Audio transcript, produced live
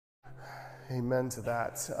Amen to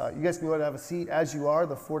that. You guys can go ahead and have a seat as you are.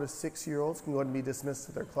 The 4 to 6 year olds can go ahead and be dismissed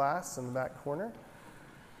to their class in the back corner.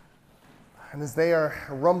 And as they are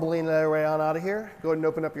rumbling their way on out of here, go ahead and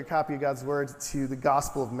open up your copy of God's Word to the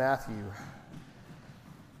Gospel of Matthew.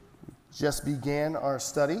 Just began our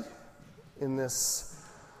study in this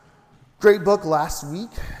great book last week,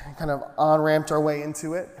 kind of on-ramped our way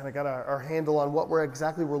into it, kind of got our handle on what we're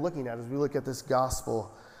looking at as we look at this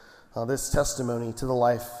gospel, this testimony to the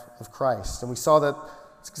life of Christ. And we saw that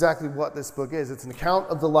it's exactly what this book is. It's an account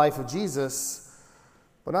of the life of Jesus,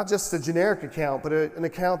 but not just a generic account, but an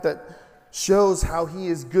account that shows how he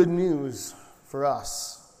is good news for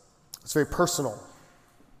us. It's very personal.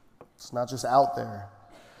 It's not just out there.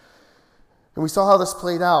 And we saw how this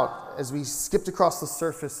played out as we skipped across the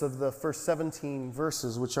surface of the first 17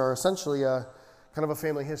 verses, which are essentially a kind of a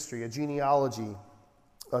family history, a genealogy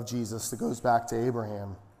of Jesus that goes back to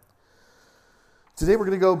Abraham. Today we're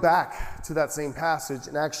going to go back to that same passage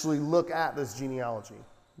and actually look at this genealogy.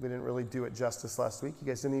 We didn't really do it justice last week. You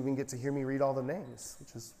guys didn't even get to hear me read all the names,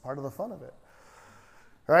 which is part of the fun of it.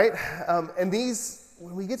 All right? And these,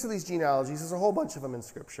 when we get to these genealogies, there's a whole bunch of them in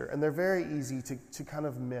Scripture, and they're very easy to kind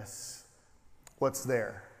of miss what's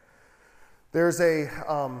there. There's a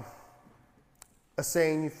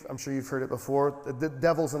saying, I'm sure you've heard it before, the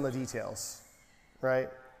devil's in the details, right?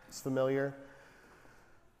 It's familiar.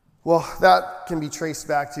 Well, that can be traced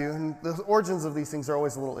back to, and the origins of these things are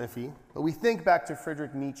always a little iffy, but we think back to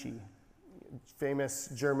Friedrich Nietzsche, famous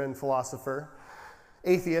German philosopher,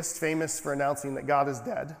 atheist, famous for announcing that God is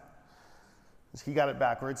dead. He got it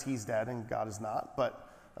backwards, he's dead and God is not, but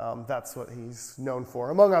that's what he's known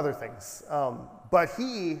for, among other things. But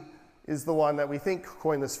he is the one that we think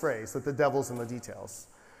coined this phrase, that the devil's in the details.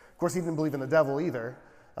 Of course, he didn't believe in the devil either.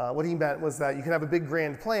 What he meant was that you can have a big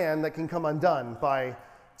grand plan that can come undone by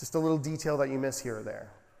just a little detail that you miss here or there.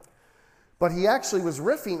 But he actually was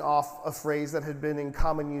riffing off a phrase that had been in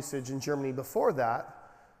common usage in Germany before that.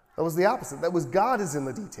 That was the opposite. That was God is in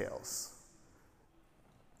the details.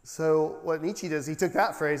 So what Nietzsche does, he took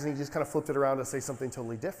that phrase and he just kind of flipped it around to say something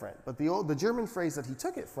totally different. But the German phrase that he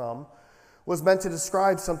took it from was meant to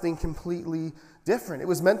describe something completely different. It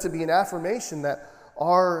was meant to be an affirmation that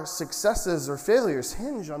our successes or failures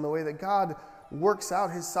hinge on the way that God works out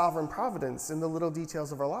his sovereign providence in the little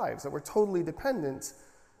details of our lives, that we're totally dependent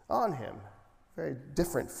on him. Very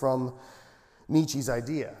different from Nietzsche's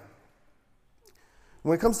idea.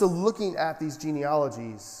 When it comes to looking at these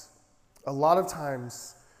genealogies, a lot of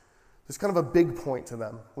times there's kind of a big point to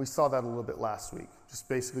them. We saw that a little bit last week, just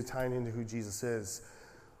basically tying into who Jesus is.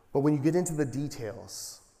 But when you get into the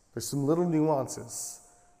details, there's some little nuances,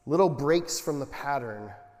 little breaks from the pattern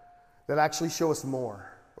that actually show us more.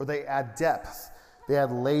 Or they add depth, they add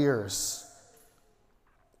layers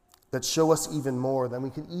that show us even more than we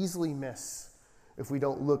can easily miss if we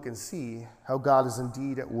don't look and see how God is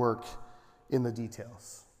indeed at work in the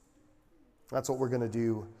details. That's what we're going to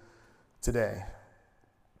do today.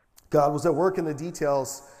 God was at work in the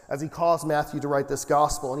details as he caused Matthew to write this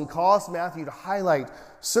gospel, and he caused Matthew to highlight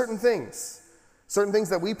certain things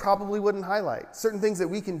that we probably wouldn't highlight, certain things that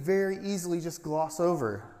we can very easily just gloss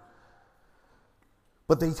over.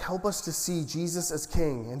 But they help us to see Jesus as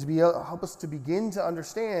king and to help us to begin to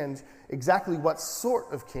understand exactly what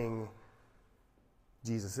sort of king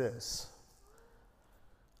Jesus is.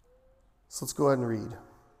 So let's go ahead and read.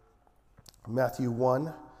 Matthew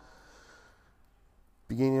 1,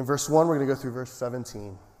 beginning in verse 1, we're going to go through verse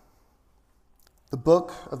 17. The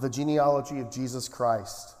book of the genealogy of Jesus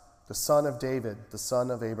Christ, the son of David, the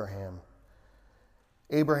son of Abraham.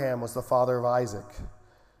 Abraham was the father of Isaac,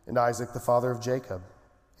 and Isaac the father of Jacob,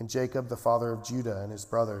 and Jacob the father of Judah and his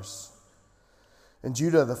brothers, and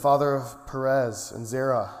Judah the father of Perez and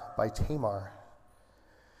Zerah by Tamar,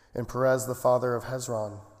 and Perez the father of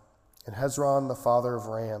Hezron, and Hezron the father of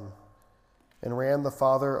Ram, and Ram the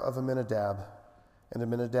father of Amminadab, and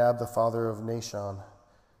Amminadab the father of Nahshon,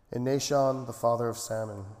 and Nahshon the father of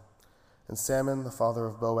Salmon, and Salmon the father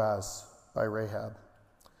of Boaz by Rahab,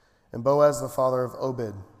 and Boaz the father of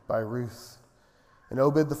Obed by Ruth, and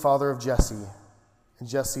Obed the father of Jesse, and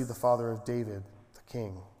Jesse the father of David, the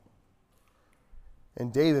king.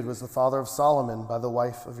 And David was the father of Solomon by the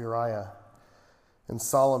wife of Uriah, and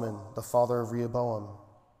Solomon the father of Rehoboam,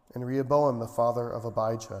 and Rehoboam the father of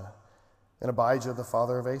Abijah, and Abijah the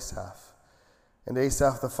father of Asaph, and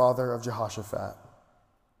Asaph the father of Jehoshaphat,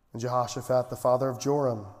 and Jehoshaphat the father of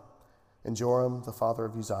Joram, and Joram the father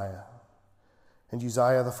of Uzziah, and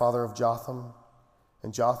Uzziah the father of Jotham,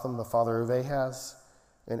 and Jotham the father of Ahaz,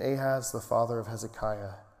 and Ahaz the father of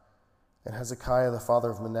Hezekiah, and Hezekiah the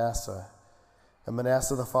father of Manasseh, and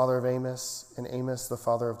Manasseh the father of Amos, and Amos the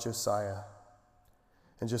father of Josiah,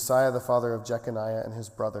 and Josiah the father of Jeconiah and his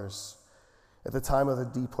brothers, at the time of the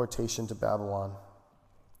deportation to Babylon.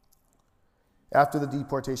 After the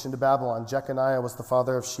deportation to Babylon, Jeconiah was the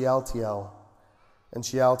father of Shealtiel, and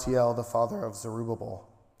Shealtiel the father of Zerubbabel.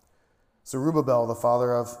 Zerubbabel the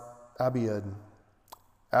father of Abiud,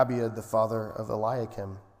 Abiud the father of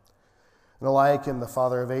Eliakim, and Eliakim the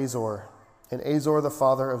father of Azor, and Azor the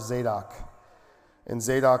father of Zadok, and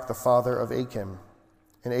Zadok the father of Achim,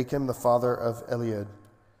 and Achim the father of Eliud,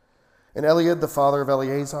 and Eliud the father of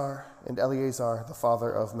Eleazar, and Eleazar the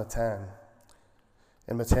father of Matan,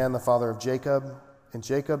 and Matan the father of Jacob, and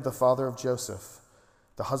Jacob the father of Joseph,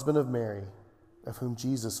 the husband of Mary, of whom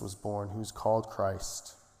Jesus was born, who is called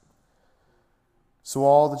Christ. So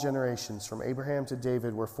all the generations from Abraham to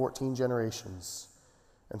David were 14 generations,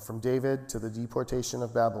 and from David to the deportation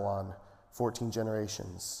of Babylon, 14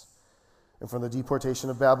 generations, and from the deportation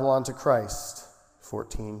of Babylon to Christ,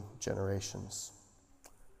 14 generations.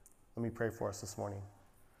 Let me pray for us this morning.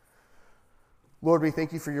 Lord, we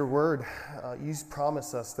thank you for your word. You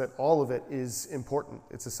promise us that all of it is important.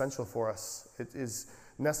 It's essential for us. It is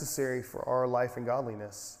necessary for our life and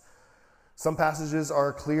godliness. Some passages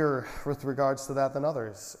are clearer with regards to that than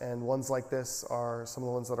others, and ones like this are some of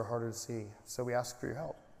the ones that are harder to see. So we ask for your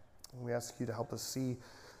help. And we ask you to help us see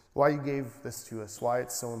why you gave this to us, why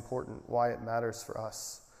it's so important, why it matters for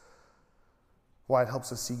us, why it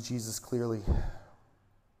helps us see Jesus clearly.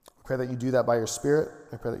 I pray that you do that by your Spirit.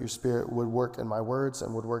 I pray that your Spirit would work in my words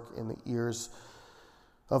and would work in the ears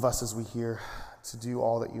of us as we hear, to do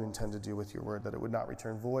all that you intend to do with your word, that it would not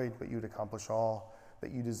return void, but you would accomplish all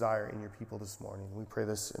that you desire in your people this morning. We pray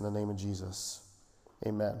this in the name of Jesus.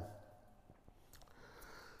 Amen.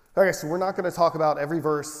 Okay, so we're not going to talk about every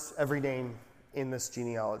verse, every name in this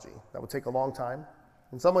genealogy. That would take a long time.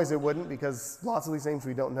 In some ways it wouldn't, because lots of these names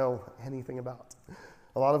we don't know anything about.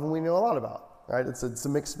 A lot of them we know a lot about, right? It's a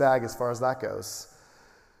mixed bag as far as that goes.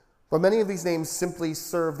 But many of these names simply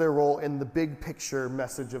serve their role in the big picture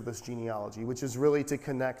message of this genealogy, which is really to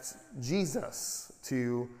connect Jesus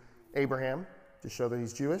to Abraham, to show that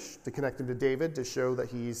he's Jewish, to connect him to David, to show that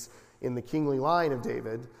he's in the kingly line of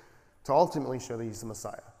David, to ultimately show that he's the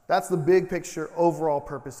Messiah. That's the big picture overall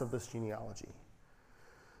purpose of this genealogy.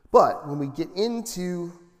 But when we get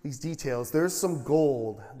into these details, there's some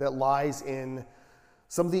gold that lies in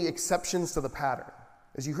some of the exceptions to the pattern.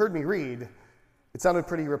 As you heard me read, it sounded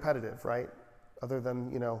pretty repetitive, right? Other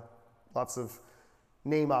than, lots of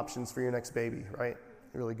name options for your next baby, right?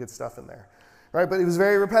 Really good stuff in there, right? But it was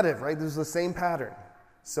very repetitive, right? There's the same pattern.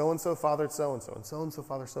 So-and-so fathered so-and-so, and so-and-so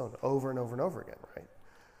fathered so-and-so, over and over and over again, right?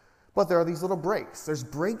 But there are these little breaks. There's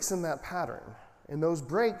breaks in that pattern, and those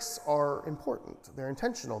breaks are important. They're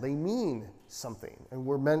intentional. They mean something, and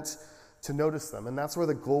we're meant to notice them, and that's where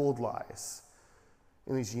the gold lies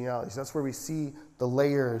in these genealogies. That's where we see the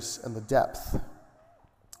layers and the depth.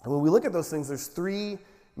 And when we look at those things, there's three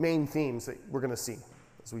main themes that we're going to see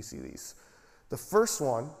as we see these. The first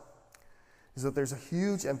one is that there's a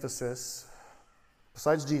huge emphasis,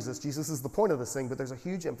 besides Jesus is the point of this thing, but there's a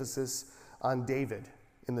huge emphasis on David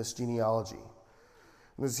in this genealogy.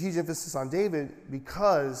 And there's a huge emphasis on David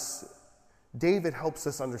because David helps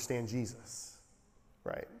us understand Jesus,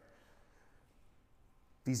 right?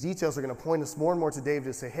 These details are going to point us more and more to David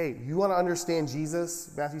to say, hey, you want to understand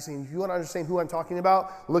Jesus? Matthew's saying, you want to understand who I'm talking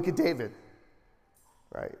about? Look at David,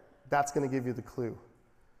 right? That's going to give you the clue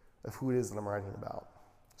of who it is that I'm writing about.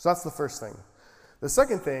 So that's the first thing. The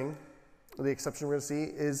second thing, the exception we're going to see,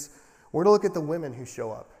 is we're going to look at the women who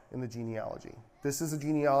show up in the genealogy. This is a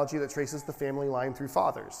genealogy that traces the family line through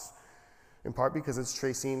fathers, in part because it's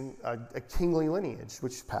tracing a kingly lineage,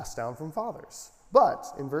 which passed down from fathers. But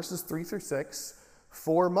in verses 3 through 6,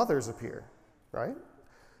 4 mothers appear, right?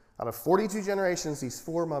 Out of 42 generations, these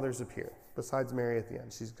 4 mothers appear, besides Mary at the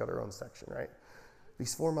end. She's got her own section, right?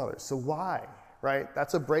 These 4 mothers. So why, right?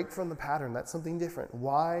 That's a break from the pattern. That's something different.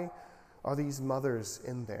 Why are these mothers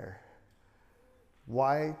in there?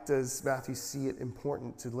 Why does Matthew see it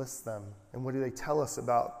important to list them? And what do they tell us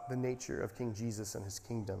about the nature of King Jesus and his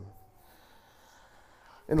kingdom?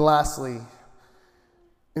 And lastly,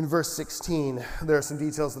 in verse 16, there are some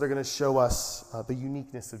details that are going to show us the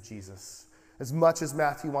uniqueness of Jesus. As much as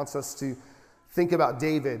Matthew wants us to think about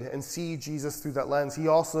David and see Jesus through that lens, he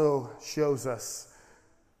also shows us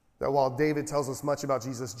that while David tells us much about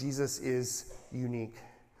Jesus, Jesus is unique.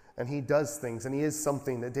 And he does things, and he is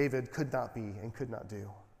something that David could not be and could not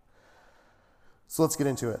do. So let's get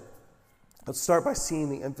into it. Let's start by seeing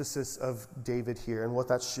the emphasis of David here and what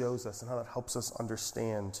that shows us and how that helps us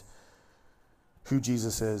understand who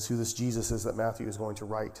Jesus is, who this Jesus is that Matthew is going to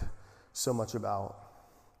write so much about.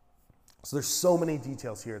 So there's so many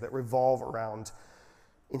details here that revolve around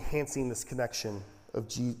enhancing this connection of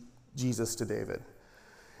Jesus to David.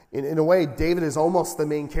 In a way, David is almost the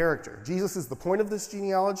main character. Jesus is the point of this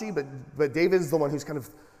genealogy, but David is the one who's kind of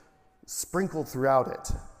sprinkled throughout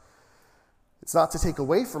it. It's not to take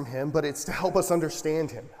away from him, but it's to help us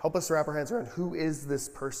understand him, help us wrap our heads around who is this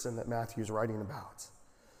person that Matthew is writing about.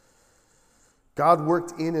 God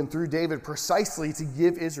worked in and through David precisely to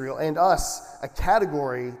give Israel and us a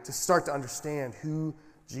category to start to understand who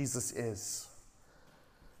Jesus is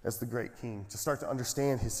as the great king, to start to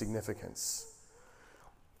understand his significance.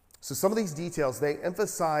 So some of these details, they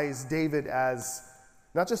emphasize David as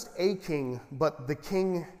not just a king, but the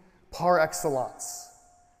king par excellence.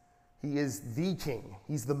 He is the king.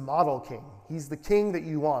 He's the model king. He's the king that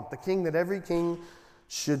you want, the king that every king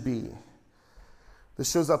should be. This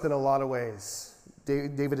shows up in a lot of ways.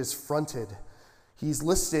 David is fronted. He's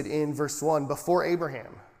listed in verse 1 before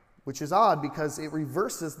Abraham, which is odd because it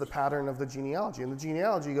reverses the pattern of the genealogy. In the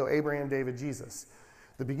genealogy, you go Abraham, David, Jesus.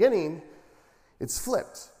 The beginning, it's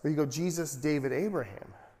flipped, where you go Jesus, David,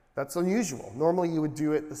 Abraham. That's unusual. Normally you would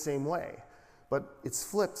do it the same way. But it's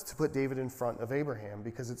flipped to put David in front of Abraham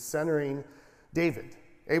because it's centering David.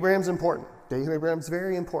 Abraham's important. Abraham's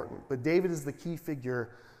very important. But David is the key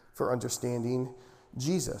figure for understanding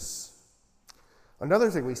Jesus. Another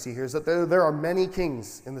thing we see here is that there are many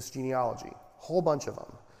kings in this genealogy, a whole bunch of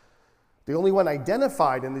them. The only one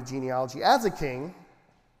identified in the genealogy as a king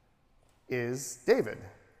is David.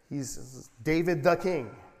 He's David the king.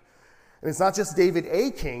 And it's not just David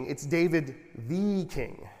a king, it's David the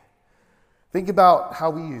king. Think about how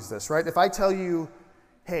we use this, right? If I tell you,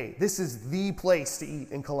 hey, this is the place to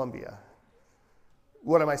eat in Colombia,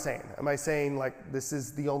 what am I saying? Am I saying, like, this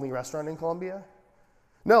is the only restaurant in Colombia?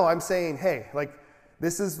 No, I'm saying, hey, like,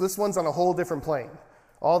 this one's on a whole different plane.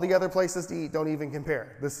 All the other places to eat don't even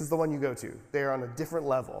compare. This is the one you go to. They are on a different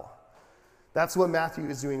level. That's what Matthew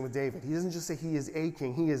is doing with David. He doesn't just say he is a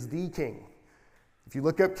king, he is the king. If you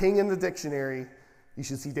look up king in the dictionary, you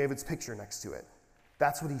should see David's picture next to it.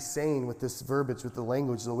 That's what he's saying with this verbiage, with the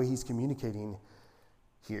language, the way he's communicating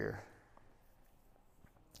here.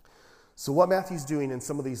 So what Matthew's doing in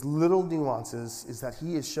some of these little nuances is that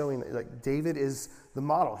he is showing that, like, David is the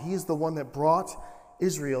model. He is the one that brought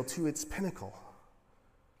Israel to its pinnacle.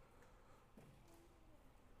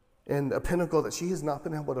 And a pinnacle that she has not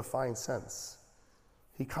been able to find since.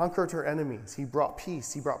 He conquered her enemies. He brought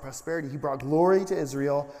peace. He brought prosperity. He brought glory to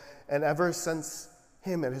Israel. And ever since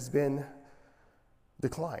him, it has been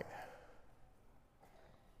decline.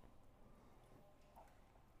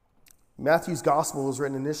 Matthew's gospel was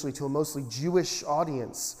written initially to a mostly Jewish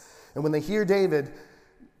audience. And when they hear David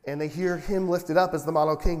and they hear him lifted up as the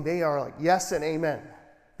model king, they are like, yes and amen.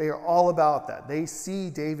 They are all about that. They see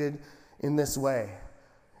David in this way.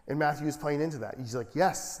 And Matthew is playing into that. He's like,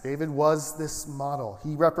 yes, David was this model.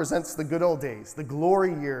 He represents the good old days, the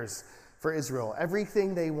glory years for Israel.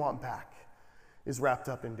 Everything they want back is wrapped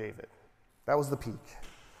up in David. That was the peak.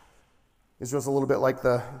 Israel's a little bit like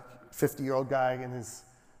the 50-year-old guy in his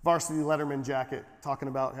varsity Letterman jacket talking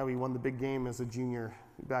about how he won the big game as a junior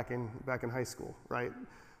back in high school, right?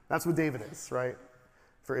 That's what David is, right,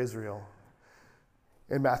 for Israel.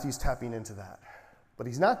 And Matthew's tapping into that. But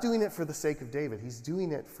he's not doing it for the sake of David. He's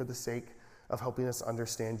doing it for the sake of helping us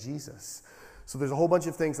understand Jesus. So there's a whole bunch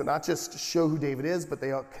of things that not just show who David is, but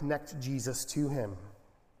they connect Jesus to him.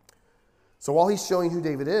 So while he's showing who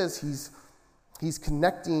David is, he's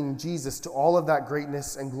connecting Jesus to all of that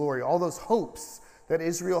greatness and glory, all those hopes that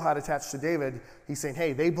Israel had attached to David. He's saying,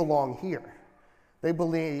 hey, they belong here. They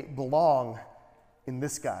belong in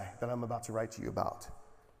this guy that I'm about to write to you about.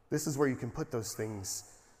 This is where you can put those things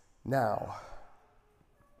now.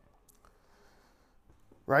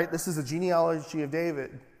 Right? This is a genealogy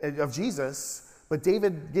of Jesus, but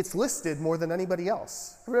David gets listed more than anybody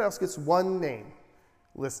else. Everybody else gets one name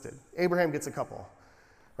listed. Abraham gets a couple.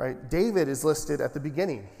 Right? David is listed at the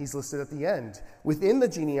beginning. He's listed at the end. Within the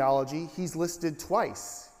genealogy, he's listed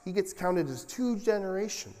twice. He gets counted as 2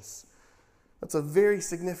 generations. That's a very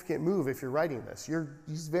significant move if you're writing this.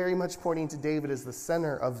 He's very much pointing to David as the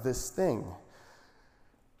center of this thing.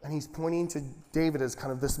 And he's pointing to David as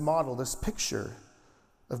kind of this model, this picture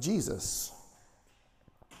of Jesus.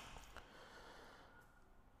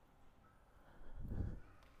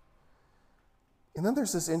 And then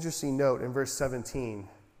there's this interesting note in verse 17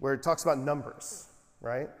 where it talks about numbers,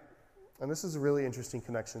 right? And this is really interesting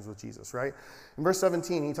connections with Jesus, right? In verse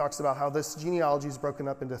 17, he talks about how this genealogy is broken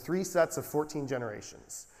up into 3 sets of 14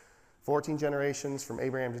 generations. 14 generations from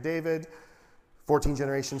Abraham to David, 14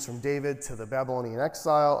 generations from David to the Babylonian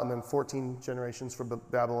exile, and then 14 generations from the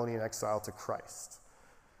Babylonian exile to Christ.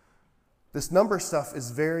 This number stuff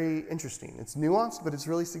is very interesting. It's nuanced, but it's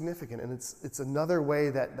really significant. And it's another way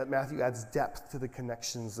that Matthew adds depth to the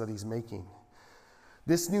connections that he's making.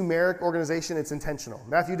 This numeric organization, it's intentional.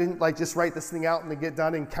 Matthew didn't just write this thing out and then get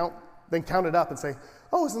done and then count it up and say,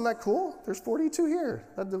 oh, isn't that cool? There's 42 here.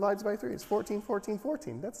 That divides by 3. It's 14, 14,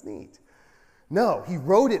 14. That's neat. No, he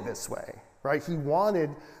wrote it this way, right? He wanted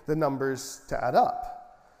the numbers to add up.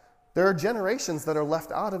 There are generations that are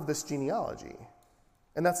left out of this genealogy.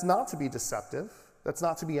 And that's not to be deceptive. That's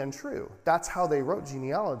not to be untrue. That's how they wrote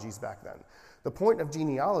genealogies back then. The point of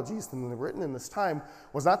genealogies, when they were written in this time,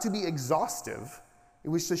 was not to be exhaustive. It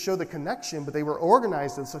was to show the connection, but they were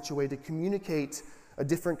organized in such a way to communicate a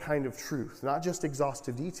different kind of truth, not just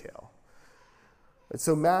exhaustive detail. And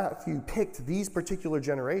so Matthew picked these particular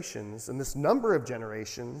generations and this number of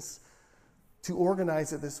generations to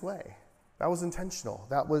organize it this way. That was intentional.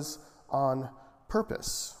 That was on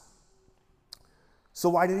purpose. So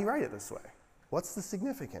why did he write it this way? What's the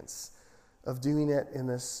significance of doing it in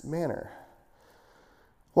this manner?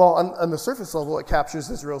 Well, on the surface level, it captures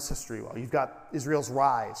Israel's history well. You've got Israel's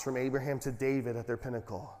rise from Abraham to David at their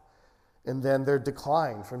pinnacle, and then their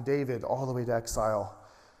decline from David all the way to exile,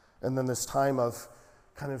 and then this time of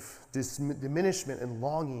kind of diminishment and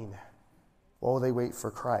longing while they wait for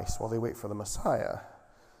Christ, while they wait for the Messiah.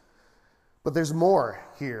 But there's more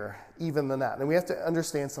here even than that. And we have to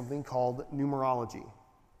understand something called numerology.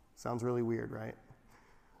 Sounds really weird, right?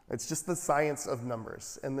 It's just the science of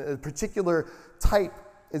numbers. And a particular type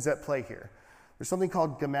is at play here. There's something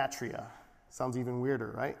called gematria. Sounds even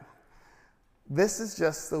weirder, right? This is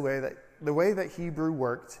just the way that Hebrew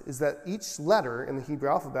worked is that each letter in the Hebrew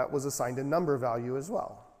alphabet was assigned a number value as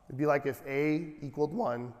well. It'd be like if A equaled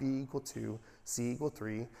 1, B equaled 2, C equaled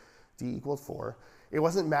 3, D equaled 4. It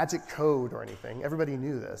wasn't magic code or anything. Everybody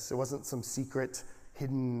knew this. It wasn't some secret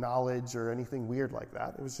hidden knowledge or anything weird like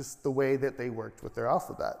that. It was just the way that they worked with their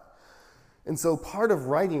alphabet. And so part of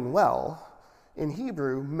writing well in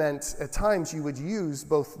Hebrew meant at times you would use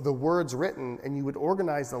both the words written and you would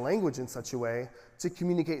organize the language in such a way to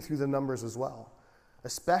communicate through the numbers as well,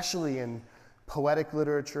 especially in poetic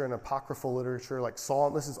literature and apocryphal literature like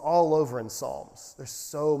Psalm. This is all over in Psalms. There's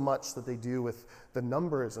so much that they do with the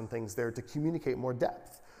numbers and things there to communicate more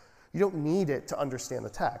depth. You don't need it to understand the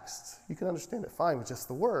text. You can understand it fine with just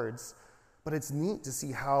the words, but it's neat to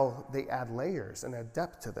see how they add layers and add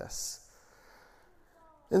depth to this.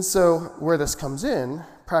 And so where this comes in,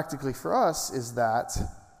 practically for us, is that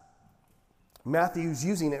Matthew's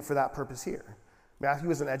using it for that purpose here. Matthew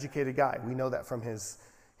is an educated guy. We know that from his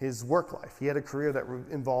work life. He had a career that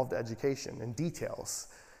involved education and details,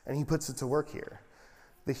 and he puts it to work here.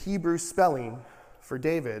 The Hebrew spelling for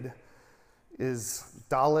David is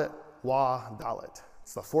Dalet, Wa, Dalet.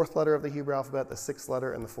 It's the fourth letter of the Hebrew alphabet, the sixth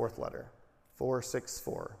letter, and the fourth letter. 4, 6,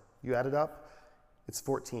 4. You add it up, it's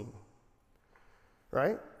 14.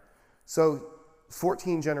 Right? So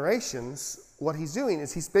 14 generations, what he's doing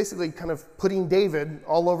is he's basically kind of putting David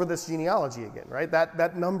all over this genealogy again, right?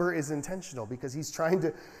 That number is intentional because he's trying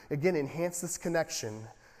to, again, enhance this connection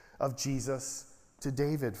of Jesus to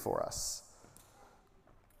David for us.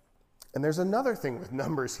 And there's another thing with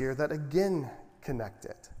numbers here that, again, connect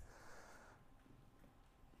it.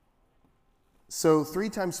 So 3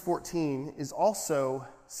 times 14 is also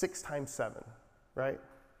 6 times 7, right?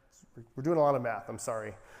 We're doing a lot of math, I'm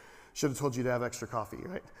sorry. Should have told you to have extra coffee,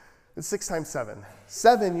 right? It's 6 times 7.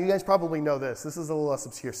 7, you guys probably know this. This is a little less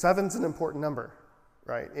obscure. 7's an important number,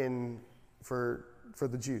 right, for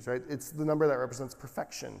the Jews, right? It's the number that represents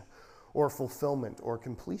perfection or fulfillment or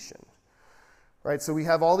completion, right? So we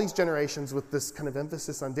have all these generations with this kind of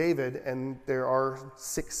emphasis on David, and there are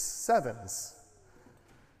 6 7s.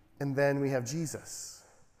 And then we have Jesus.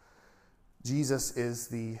 Jesus is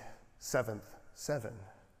the 7th 7.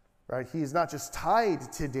 Right? He is not just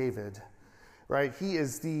tied to David, right? He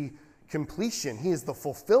is the completion. He is the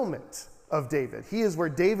fulfillment of David. He is where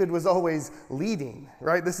David was always leading,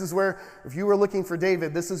 right? This is where, if you were looking for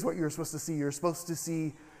David, this is what you're supposed to see. You're supposed to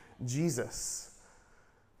see Jesus.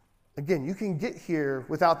 Again, you can get here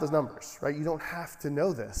without the numbers, right? You don't have to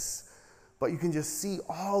know this, but you can just see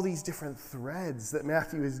all these different threads that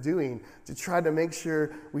Matthew is doing to try to make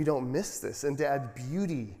sure we don't miss this and to add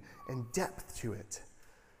beauty and depth to it.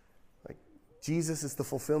 Jesus is the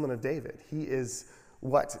fulfillment of David. He is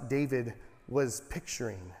what David was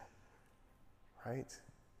picturing, right?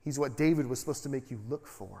 He's what David was supposed to make you look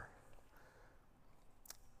for.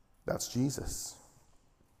 That's Jesus.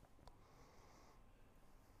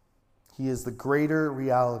 He is the greater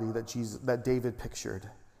reality that David pictured,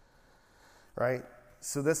 right?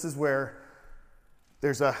 So this is where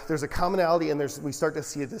there's a commonality and we start to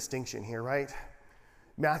see a distinction here, right?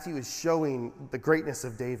 Matthew is showing the greatness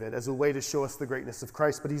of David as a way to show us the greatness of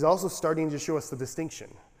Christ, but he's also starting to show us the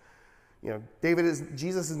distinction.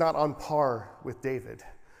 Jesus is not on par with David.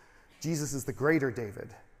 Jesus is the greater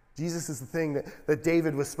David. Jesus is the thing that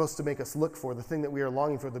David was supposed to make us look for, the thing that we are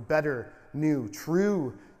longing for, the better, new,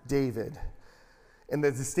 true David. And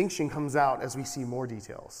the distinction comes out as we see more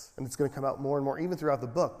details. And it's going to come out more and more, even throughout the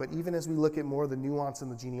book. But even as we look at more of the nuance in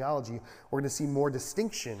the genealogy, we're going to see more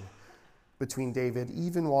distinction between David,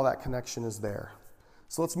 even while that connection is there.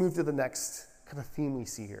 So let's move to the next kind of theme we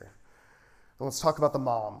see here. And let's talk about the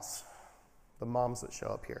moms that show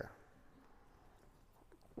up here.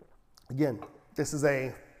 Again, this is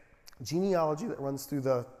a genealogy that runs through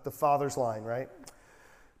the father's line, right?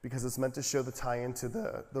 Because it's meant to show the tie-in to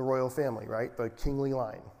the royal family, right? The kingly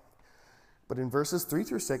line. But in verses 3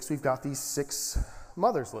 through 6, we've got these 6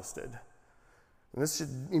 mothers listed. And this should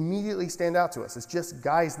immediately stand out to us. It's just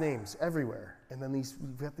guys' names everywhere. And then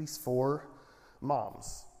we've got these 4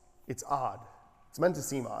 moms. It's odd. It's meant to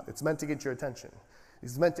seem odd. It's meant to get your attention.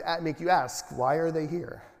 It's meant to make you ask, why are they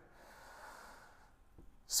here?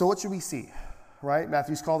 So what should we see? Right?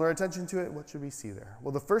 Matthew's called our attention to it. What should we see there?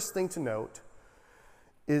 Well, the first thing to note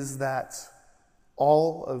is that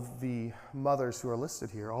all of the mothers who are listed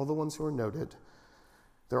here, all the ones who are noted,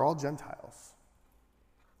 they're all Gentiles.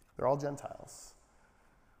 They're all Gentiles,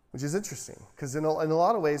 which is interesting because in a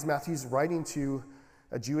lot of ways, Matthew's writing to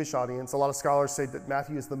a Jewish audience. A lot of scholars say that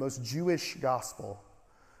Matthew is the most Jewish gospel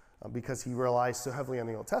because he relies so heavily on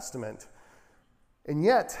the Old Testament. And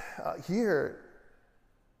yet, here,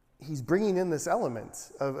 he's bringing in this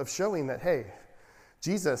element of showing that, hey,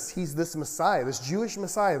 Jesus, he's this Messiah, this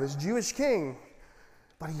Jewish king.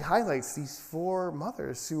 But he highlights these 4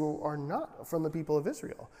 mothers who are not from the people of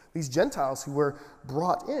Israel, these Gentiles who were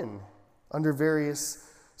brought in under various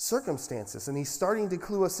circumstances. And he's starting to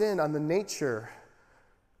clue us in on the nature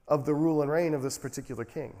of the rule and reign of this particular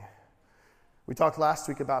king. We talked last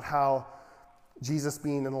week about how Jesus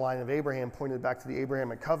being in the line of Abraham pointed back to the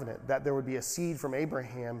Abrahamic covenant, that there would be a seed from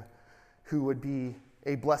Abraham who would be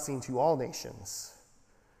a blessing to all nations.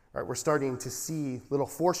 Right, we're starting to see little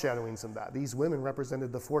foreshadowings of that. These women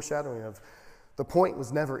represented the foreshadowing of the point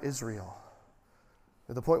was never Israel.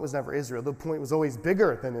 The point was never Israel. The point was always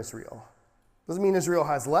bigger than Israel. Doesn't mean Israel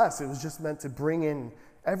has less. It was just meant to bring in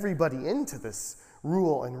everybody into this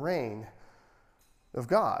rule and reign of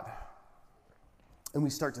God. And we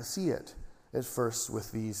start to see it at first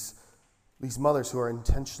with these mothers who are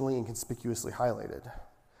intentionally and conspicuously highlighted.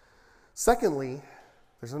 Secondly,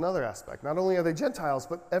 there's another aspect. Not only are they Gentiles,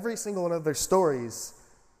 but every single one of their stories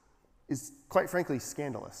is, quite frankly,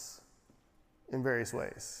 scandalous in various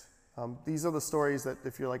ways. These are the stories that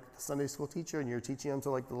if you're like a Sunday school teacher and you're teaching them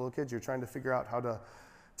to like the little kids, you're trying to figure out how to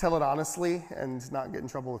tell it honestly and not get in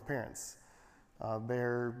trouble with parents.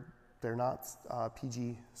 They're not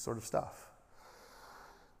PG sort of stuff.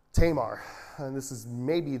 Tamar, and this is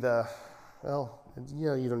maybe you don't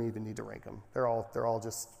even need to rank them. They're all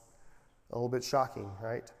just a little bit shocking,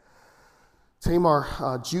 right?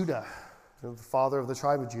 Tamar, Judah, the father of the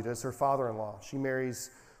tribe of Judah, is her father-in-law. She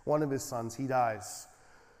marries one of his sons. He dies.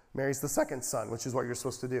 Marries the second son, which is what you're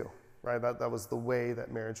supposed to do, right? That was the way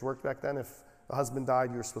that marriage worked back then. If a husband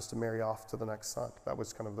died, you were supposed to marry off to the next son. That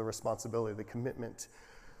was kind of the responsibility, the commitment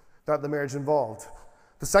that the marriage involved.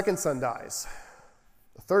 The second son dies.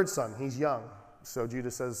 The third son, he's young. So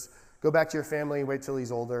Judah says, go back to your family, wait till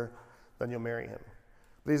he's older, then you'll marry him.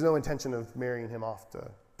 But he has no intention of marrying him off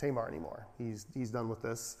to Tamar anymore. He's done with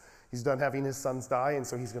this. He's done having his sons die, and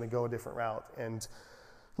so he's going to go a different route and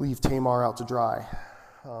leave Tamar out to dry.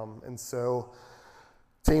 And so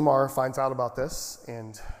Tamar finds out about this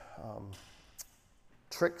and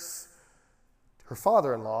tricks her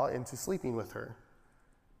father-in-law into sleeping with her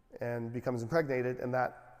and becomes impregnated, and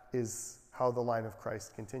that is how the line of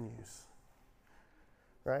Christ continues.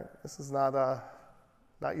 Right? This is not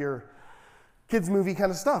your kids movie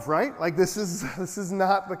kind of stuff, right? Like this is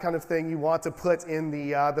not the kind of thing you want to put in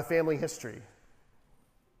the family history.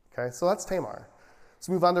 Okay, so that's Tamar. Let's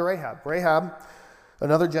move on to Rahab. Rahab,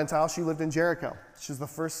 another Gentile, she lived in Jericho. She's the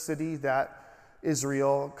first city that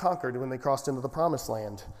Israel conquered when they crossed into the Promised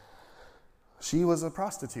Land. She was a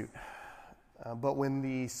prostitute. But when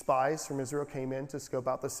the spies from Israel came in to scope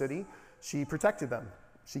out the city, she protected them.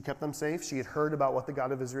 She kept them safe. She had heard about what the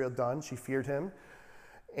God of Israel had done. She feared him.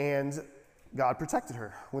 And God protected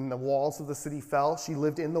her. When the walls of the city fell, she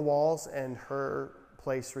lived in the walls and her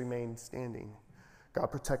place remained standing. God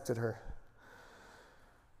protected her.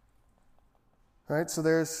 All right, so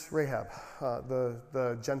there's Rahab,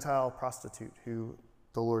 the Gentile prostitute who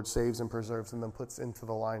the Lord saves and preserves and then puts into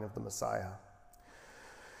the line of the Messiah.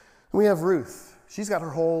 And we have Ruth. She's got her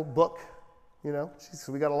whole book,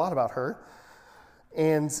 so we got a lot about her.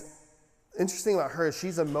 And interesting about her is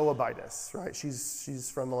she's a Moabitess, right?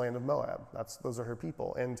 She's from the land of Moab. Those are her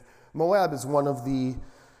people. And Moab is one of the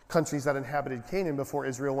countries that inhabited Canaan before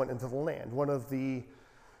Israel went into the land. One of the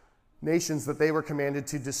nations that they were commanded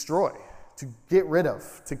to destroy, to get rid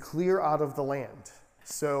of, to clear out of the land.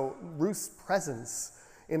 So Ruth's presence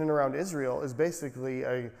in and around Israel is basically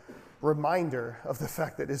a reminder of the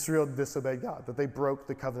fact that Israel disobeyed God, that they broke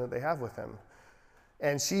the covenant they have with him.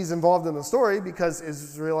 And she's involved in the story because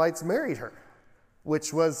Israelites married her,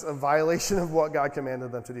 which was a violation of what God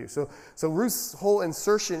commanded them to do. So Ruth's whole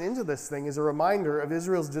insertion into this thing is a reminder of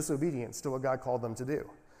Israel's disobedience to what God called them to do.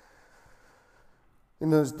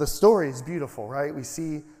 And the story is beautiful, right? We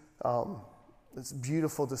see, it's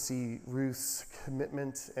beautiful to see Ruth's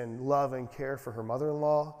commitment and love and care for her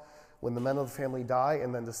mother-in-law when the men of the family die,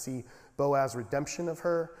 and then to see Boaz's redemption of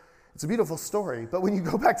her. It's a beautiful story, but when you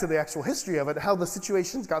go back to the actual history of it, how the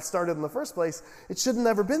situations got started in the first place, it should have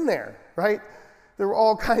never been there, right? There were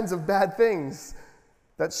all kinds of bad things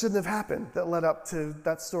that shouldn't have happened that led up to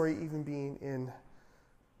that story even being in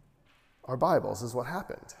our Bibles, is what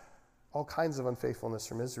happened. All kinds of unfaithfulness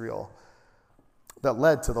from Israel that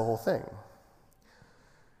led to the whole thing.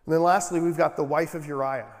 And then lastly, we've got the wife of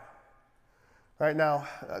Uriah. Right now,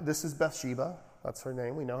 this is Bathsheba. That's her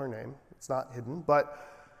name. We know her name. It's not hidden. But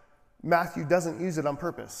Matthew doesn't use it on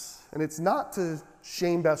purpose. And it's not to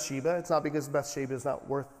shame Bathsheba. It's not because Bathsheba is not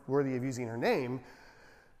worthy of using her name.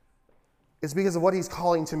 It's because of what he's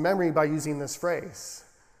calling to memory by using this phrase.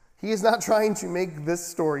 He is not trying to make this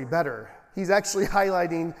story better. He's actually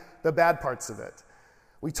highlighting the bad parts of it.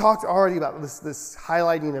 We talked already about this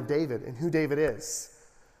highlighting of David and who David is.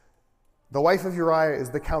 The wife of Uriah is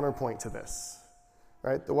the counterpoint to this.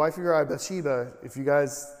 Right? The wife of Uriah, Bathsheba, if you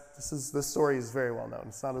guys, this story is very well known.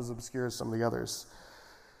 It's not as obscure as some of the others.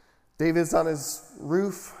 David's on his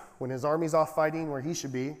roof when his army's off fighting where he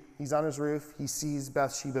should be. He's on his roof. He sees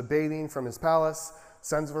Bathsheba bathing from his palace,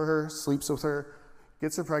 sends for her, sleeps with her,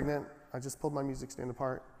 gets her pregnant. I just pulled my music stand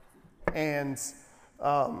apart. And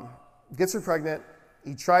gets her pregnant.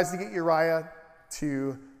 He tries to get Uriah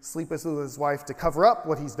to sleep with his wife to cover up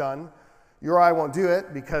what he's done. Uriah won't do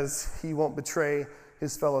it because he won't betray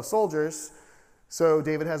his fellow soldiers. So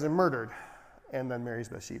David has him murdered and then marries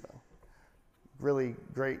Bathsheba. Really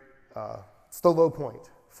great. It's the low point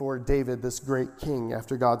for David, this great king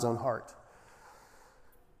after God's own heart.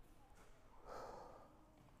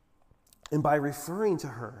 And by referring to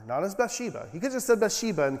her, not as Bathsheba, he could have just said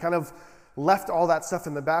Bathsheba and kind of left all that stuff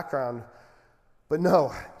in the background. But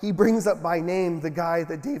no, he brings up by name the guy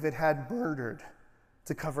that David had murdered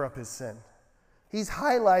to cover up his sin. He's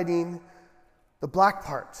highlighting the black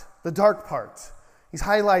part, the dark part. He's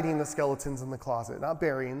highlighting the skeletons in the closet, not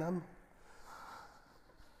burying them.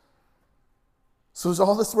 So there's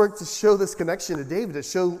all this work to show this connection to David, to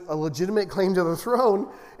show a legitimate claim to the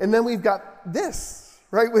throne. And then we've got this,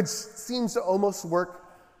 right, which seems to almost work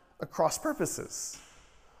across purposes.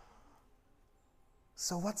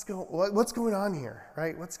 So what's going on here,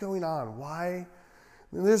 right? What's going on? Why?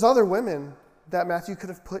 There's other women that Matthew could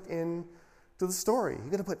have put in to the story. He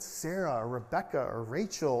could have put Sarah or Rebecca or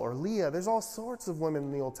Rachel or Leah. There's all sorts of women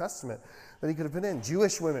in the Old Testament that he could have put in.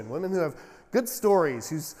 Jewish women who have good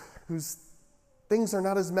stories, whose things are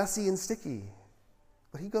not as messy and sticky.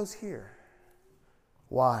 But he goes here.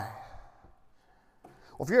 Why?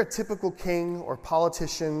 Well, if you're a typical king or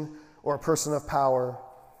politician or a person of power,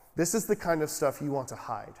 this is the kind of stuff you want to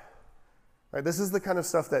hide. Right? This is the kind of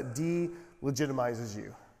stuff that delegitimizes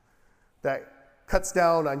you, that cuts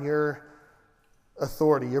down on your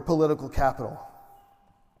authority, your political capital.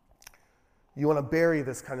 You want to bury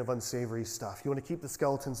this kind of unsavory stuff. You want to keep the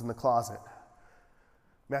skeletons in the closet.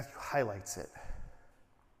 Matthew highlights it.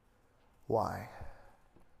 Why?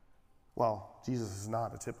 Well, Jesus is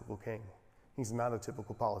not a typical king. He's not a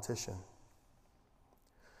typical politician.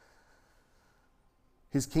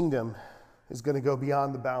 His kingdom is going to go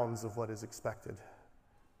beyond the bounds of what is expected.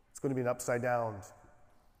 It's going to be an upside-down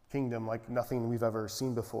kingdom like nothing we've ever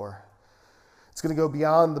seen before. It's going to go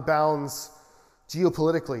beyond the bounds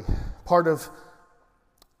geopolitically. Part of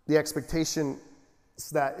the expectation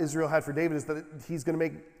that Israel had for David is that he's going to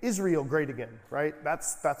make Israel great again, right?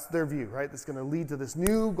 That's their view, right? That's going to lead to this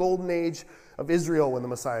new golden age of Israel when the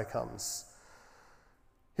Messiah comes.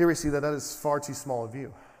 Here we see that is far too small a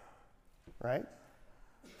view, right?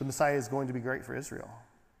 The Messiah is going to be great for Israel,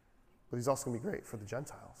 but he's also going to be great for the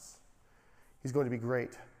Gentiles. He's going to be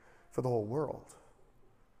great for the whole world.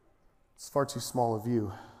 It's far too small a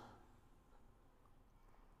view.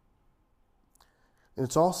 And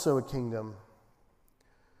it's also a kingdom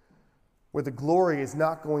where the glory is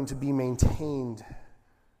not going to be maintained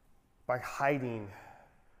by hiding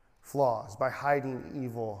flaws, by hiding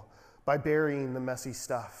evil, by burying the messy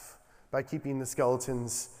stuff, by keeping the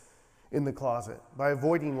skeletons in the closet, by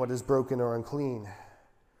avoiding what is broken or unclean.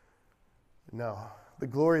 No, the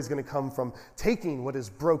glory is going to come from taking what is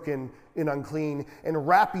broken and unclean and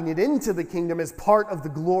wrapping it into the kingdom as part of the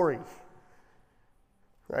glory.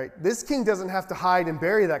 Right? This king doesn't have to hide and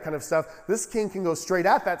bury that kind of stuff. This king can go straight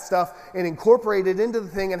at that stuff and incorporate it into the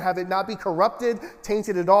thing and have it not be corrupted,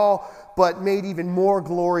 tainted at all, but made even more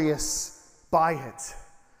glorious by it.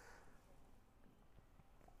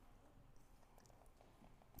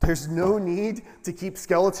 There's no need to keep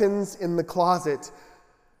skeletons in the closet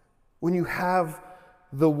when you have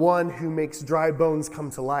the one who makes dry bones come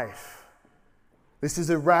to life. This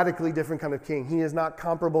is a radically different kind of king. He is not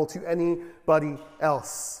comparable to anybody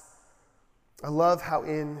else. I love how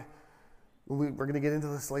we're going to get into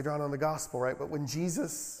this later on in the gospel, right? But when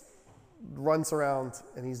Jesus runs around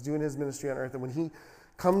and he's doing his ministry on earth, and when he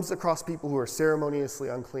comes across people who are ceremoniously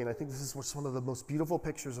unclean, I think this is one of the most beautiful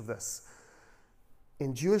pictures of this.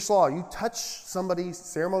 In Jewish law, you touch somebody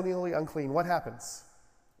ceremonially unclean, what happens?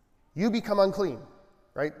 You become unclean,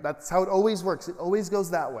 right? That's how it always works. It always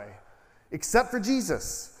goes that way. Except for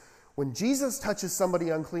Jesus. When Jesus touches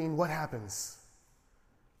somebody unclean, what happens?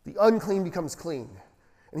 The unclean becomes clean.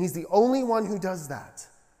 And he's the only one who does that.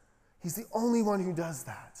 He's the only one who does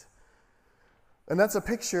that. And that's a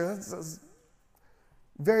picture, that's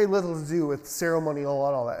very little to do with ceremonial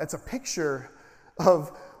and all that. It's a picture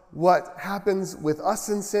of what happens with us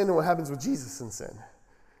in sin and what happens with Jesus in sin.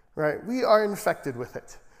 Right? We are infected with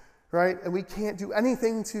it. Right? And we can't do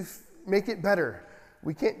anything to make it better.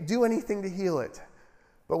 We can't do anything to heal it.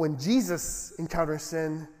 But when Jesus encounters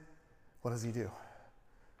sin, what does he do?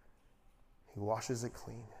 He washes it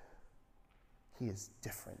clean. He is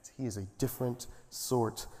different. He is a different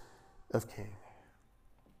sort of king.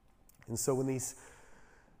 And so when these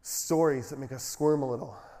stories that make us squirm a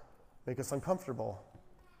little, make us uncomfortable,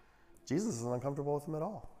 Jesus isn't uncomfortable with them at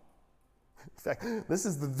all. In fact, this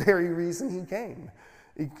is the very reason he came.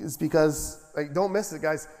 It's because, don't miss it,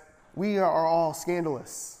 guys, we are all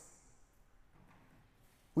scandalous.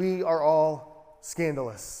 We are all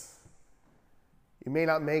scandalous. It may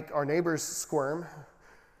not make our neighbors squirm,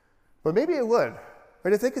 but maybe it would.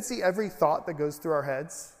 Right? If they could see every thought that goes through our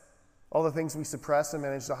heads, all the things we suppress and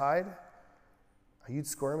manage to hide, you'd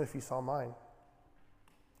squirm if you saw mine.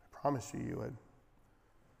 I promise you would.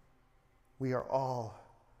 We are all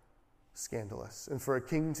scandalous. And for a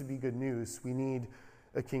king to be good news, we need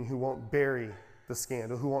a king who won't bury the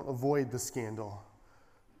scandal, who won't avoid the scandal,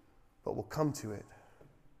 but will come to it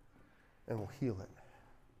and will heal it.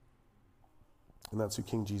 And that's who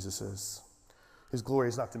King Jesus is. His glory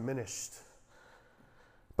is not diminished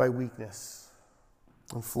by weakness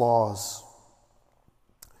and flaws.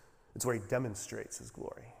 It's where he demonstrates his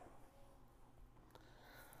glory.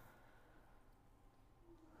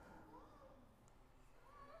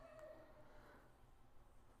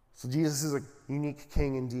 So Jesus is a unique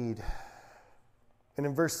king indeed. And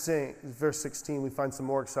in verse 16, we find some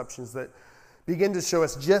more exceptions that begin to show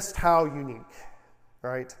us just how unique,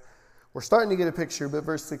 right? We're starting to get a picture, but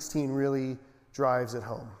verse 16 really drives it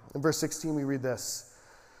home. In verse 16, we read this: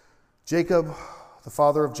 Jacob, the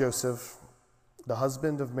father of Joseph, the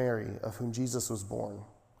husband of Mary, of whom Jesus was born,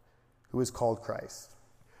 who is called Christ.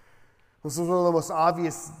 This is one of the most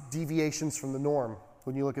obvious deviations from the norm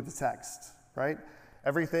when you look at the text, right?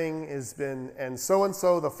 Everything has been, and so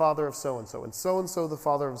the father of so-and-so, and so the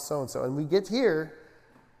father of so-and-so. And we get here,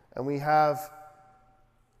 and we have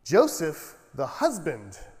Joseph, the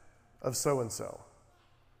husband of so-and-so.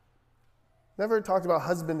 Never talked about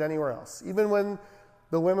husband anywhere else. Even when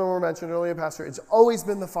the women were mentioned earlier, Pastor, it's always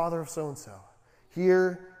been the father of so-and-so.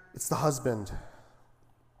 Here, it's the husband.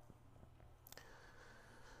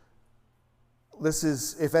 This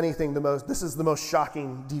is, if anything, this is the most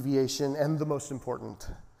shocking deviation and the most important.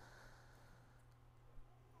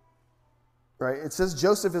 Right? It says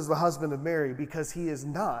Joseph is the husband of Mary because he is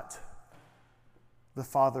not the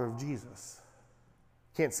father of Jesus.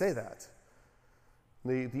 Can't say that.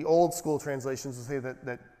 The old school translations will say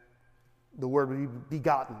that the word would be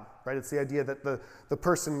begotten, right? It's the idea that the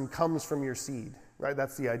person comes from your seed, right?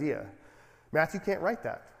 That's the idea. Matthew can't write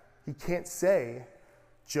that. He can't say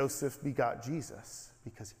Joseph begot Jesus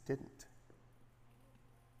because he didn't.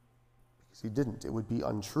 Because he didn't. It would be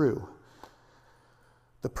untrue.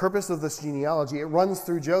 The purpose of this genealogy, it runs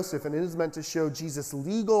through Joseph, and it is meant to show Jesus'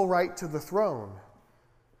 legal right to the throne.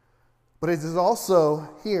 But it is also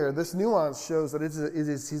here, this nuance shows that it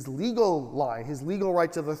is his legal line, his legal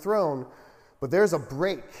right to the throne, but there's a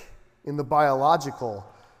break in the biological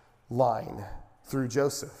line through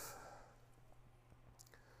Joseph.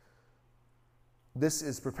 This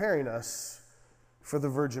is preparing us for the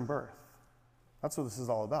virgin birth. That's what this is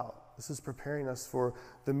all about. This is preparing us for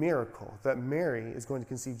the miracle that Mary is going to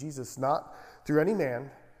conceive Jesus, not through any man,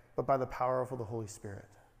 but by the power of the Holy Spirit.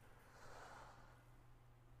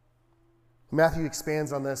 Matthew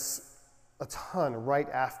expands on this a ton right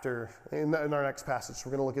after, in our next passage.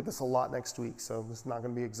 We're going to look at this a lot next week, so this is not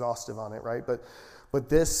going to be exhaustive on it, right? But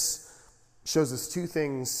this shows us two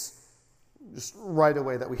things just right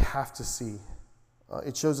away that we have to see.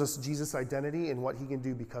 It shows us Jesus' identity and what he can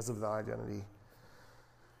do because of that identity.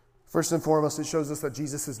 First and foremost, it shows us that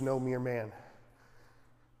Jesus is no mere man.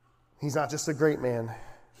 He's not just a great man.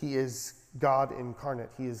 He is God incarnate.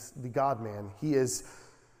 He is the God-man. He is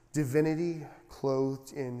divinity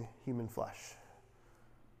clothed in human flesh.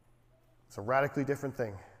 It's a radically different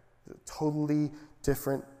thing. It's a totally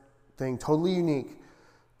different thing, totally unique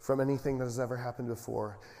from anything that has ever happened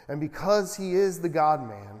before. And because he is the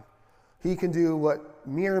God-man, he can do what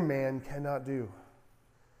mere man cannot do.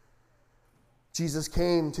 Jesus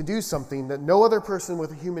came to do something that no other person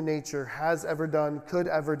with a human nature has ever done, could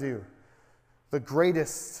ever do. The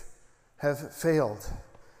greatest have failed.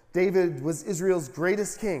 David was Israel's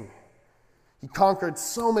greatest king. He conquered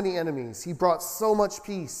so many enemies. He brought so much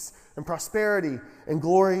peace and prosperity and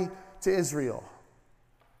glory to Israel.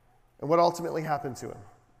 And what ultimately happened to him?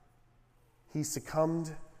 He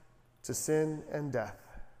succumbed to sin and death.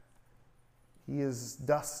 He is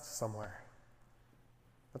dust somewhere.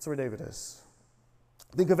 That's where David is.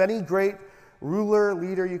 Think of any great ruler,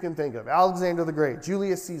 leader you can think of. Alexander the Great,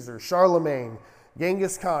 Julius Caesar, Charlemagne,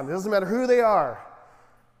 Genghis Khan. It doesn't matter who they are.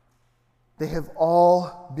 They have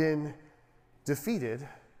all been defeated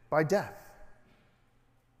by death.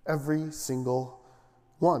 Every single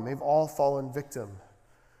one. They've all fallen victim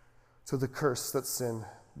to the curse that sin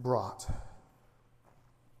brought.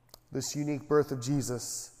 This unique birth of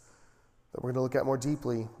Jesus that we're going to look at more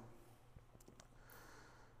deeply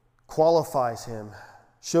qualifies him,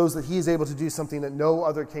 shows that he is able to do something that no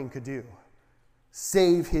other king could do.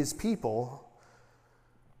 Save his people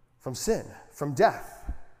from sin, from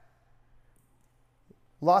death.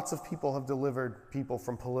 Lots of people have delivered people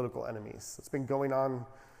from political enemies. It's been going on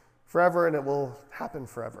forever, and it will happen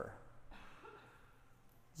forever.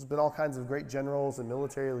 There's been all kinds of great generals and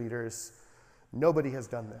military leaders. Nobody has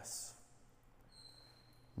done this.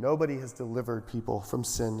 Nobody has delivered people from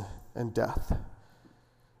sin and death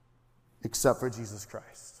except for Jesus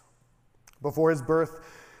Christ. Before his birth,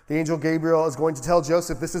 the angel Gabriel is going to tell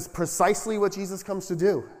Joseph this is precisely what Jesus comes to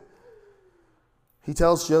do. He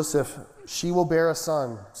tells Joseph, she will bear a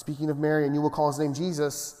son, speaking of Mary, and you will call his name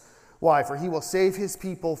Jesus. Why? For he will save his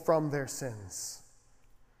people from their sins.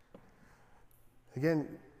 Again,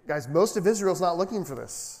 guys, most of Israel is not looking for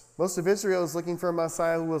this. Most of Israel is looking for a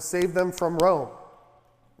Messiah who will save them from Rome.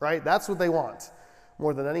 Right? That's what they want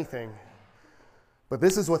more than anything. But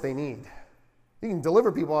this is what they need. You can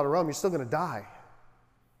deliver people out of Rome, you're still going to die.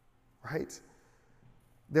 Right?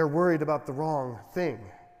 They're worried about the wrong thing.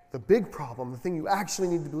 The big problem, the thing you actually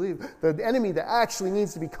need to believe, the enemy that actually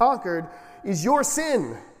needs to be conquered is your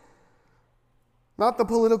sin. Not the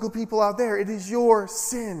political people out there. It is your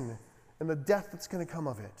sin and the death that's going to come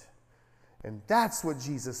of it. And that's what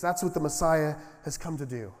the Messiah has come to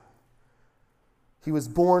do. He was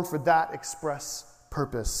born for that express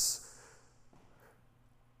purpose.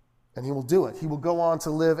 And he will do it. He will go on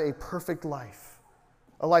to live a perfect life.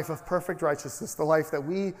 A life of perfect righteousness. The life that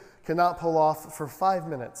we cannot pull off for 5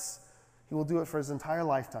 minutes. He will do it for his entire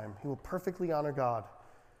lifetime. He will perfectly honor God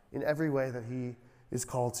in every way that he is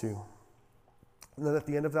called to. And then at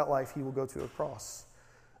the end of that life, he will go to a cross.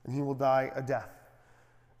 And he will die a death.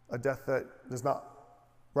 A death that is not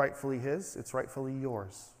rightfully his. It's rightfully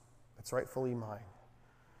yours. It's rightfully mine.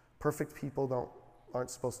 Perfect people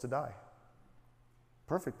aren't supposed to die.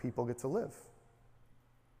 Perfect people get to live.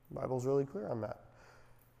 The Bible's really clear on that.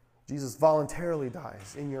 Jesus voluntarily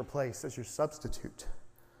dies in your place as your substitute.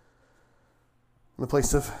 In the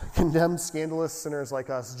place of condemned, scandalous sinners like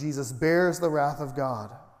us, Jesus bears the wrath of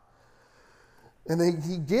God. And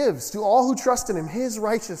he gives to all who trust in him his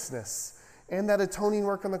righteousness and that atoning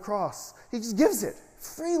work on the cross. He just gives it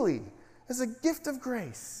freely as a gift of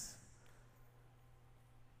grace.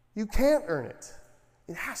 You can't earn it.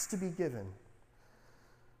 It has to be given.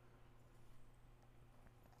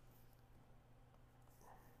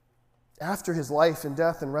 After his life and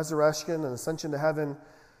death and resurrection and ascension to heaven,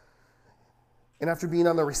 and after being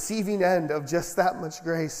on the receiving end of just that much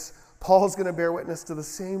grace, Paul's going to bear witness to the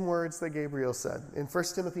same words that Gabriel said. In 1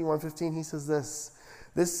 Timothy 1:15, he says this,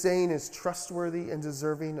 This saying is trustworthy and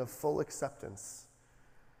deserving of full acceptance,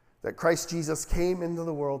 that Christ Jesus came into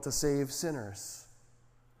the world to save sinners,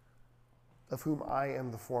 of whom I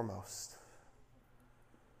am the foremost.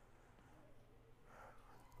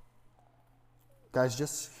 Guys,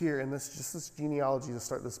 just here in this genealogy to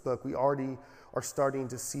start this book, we already are starting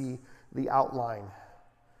to see the outline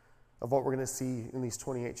of what we're going to see in these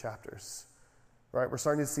 28 chapters. Right? We're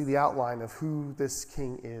starting to see the outline of who this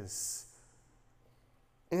king is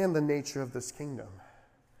and the nature of this kingdom.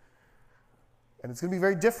 And it's going to be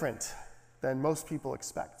very different than most people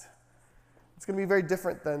expect. It's going to be very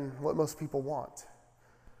different than what most people want.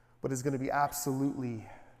 But it's going to be absolutely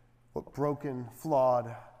what broken,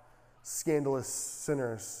 flawed, scandalous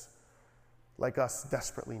sinners like us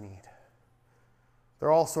desperately need. There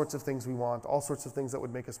are all sorts of things we want, all sorts of things that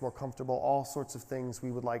would make us more comfortable, all sorts of things we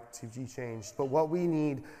would like to be changed. But what we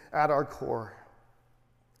need at our core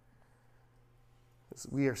is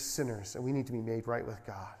we are sinners and we need to be made right with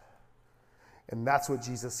God. And that's what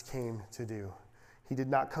Jesus came to do. He did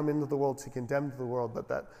not come into the world to condemn the world, but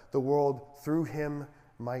that the world through him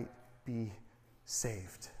might be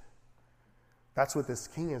saved. That's what this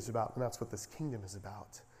king is about, and that's what this kingdom is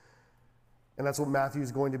about. And that's what Matthew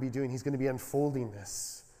is going to be doing. He's going to be unfolding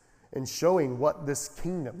this and showing what this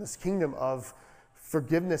kingdom of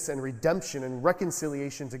forgiveness and redemption and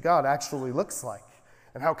reconciliation to God actually looks like,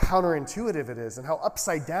 and how counterintuitive it is, and how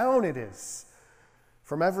upside down it is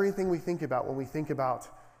from everything we think about when we think about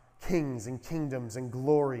kings and kingdoms and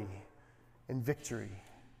glory and victory.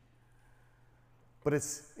 But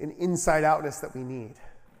it's an inside-outness that we need,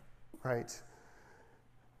 right?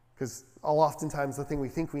 Because oftentimes the thing we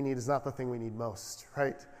think we need is not the thing we need most,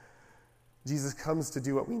 right? Jesus comes to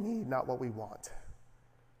do what we need, not what we want.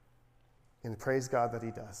 And praise God that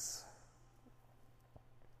he does.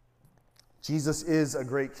 Jesus is a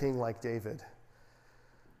great king like David.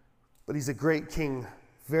 But he's a great king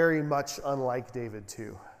very much unlike David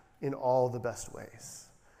too, in all the best ways.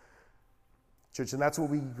 Church, and that's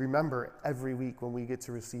what we remember every week when we get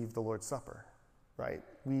to receive the Lord's Supper, right?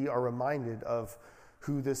 We are reminded of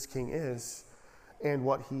who this king is and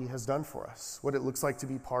what he has done for us, what it looks like to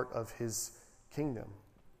be part of his kingdom.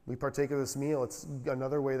 We partake of this meal. It's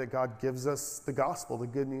another way that God gives us the gospel, the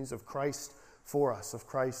good news of Christ for us, of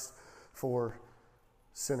Christ for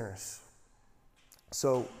sinners.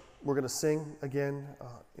 So we're going to sing again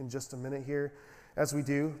in just a minute here. As we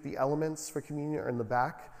do, the elements for communion are in the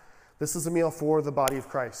back. This is a meal for the body of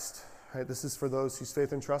Christ. Right, this is for those whose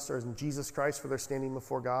faith and trust are in Jesus Christ, for their standing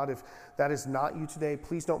before God. If that is not you today,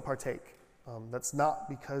 please don't partake. That's not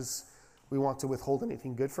because we want to withhold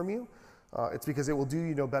anything good from you. It's because it will do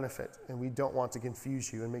you no benefit, and we don't want to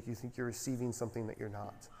confuse you and make you think you're receiving something that you're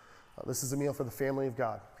not. This is a meal for the family of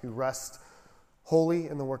God who rest wholly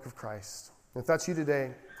in the work of Christ. And if that's you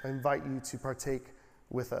today, I invite you to partake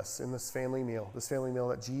with us in this family meal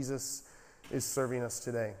that Jesus is serving us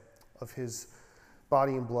today of his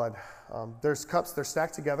body and blood. There's cups, they're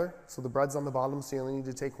stacked together, so the bread's on the bottom, so you only need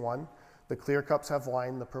to take one. The clear cups have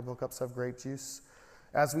wine, the purple cups have grape juice.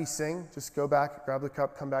 As we sing, just go back, grab the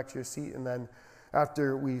cup, come back to your seat, and then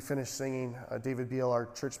after we finish singing, David Beal, our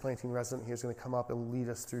church planting resident, he is going to come up and lead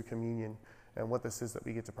us through communion and what this is that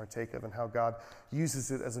we get to partake of and how God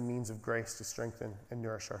uses it as a means of grace to strengthen and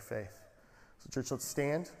nourish our faith. So church, let's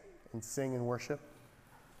stand and sing and worship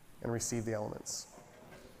and receive the elements.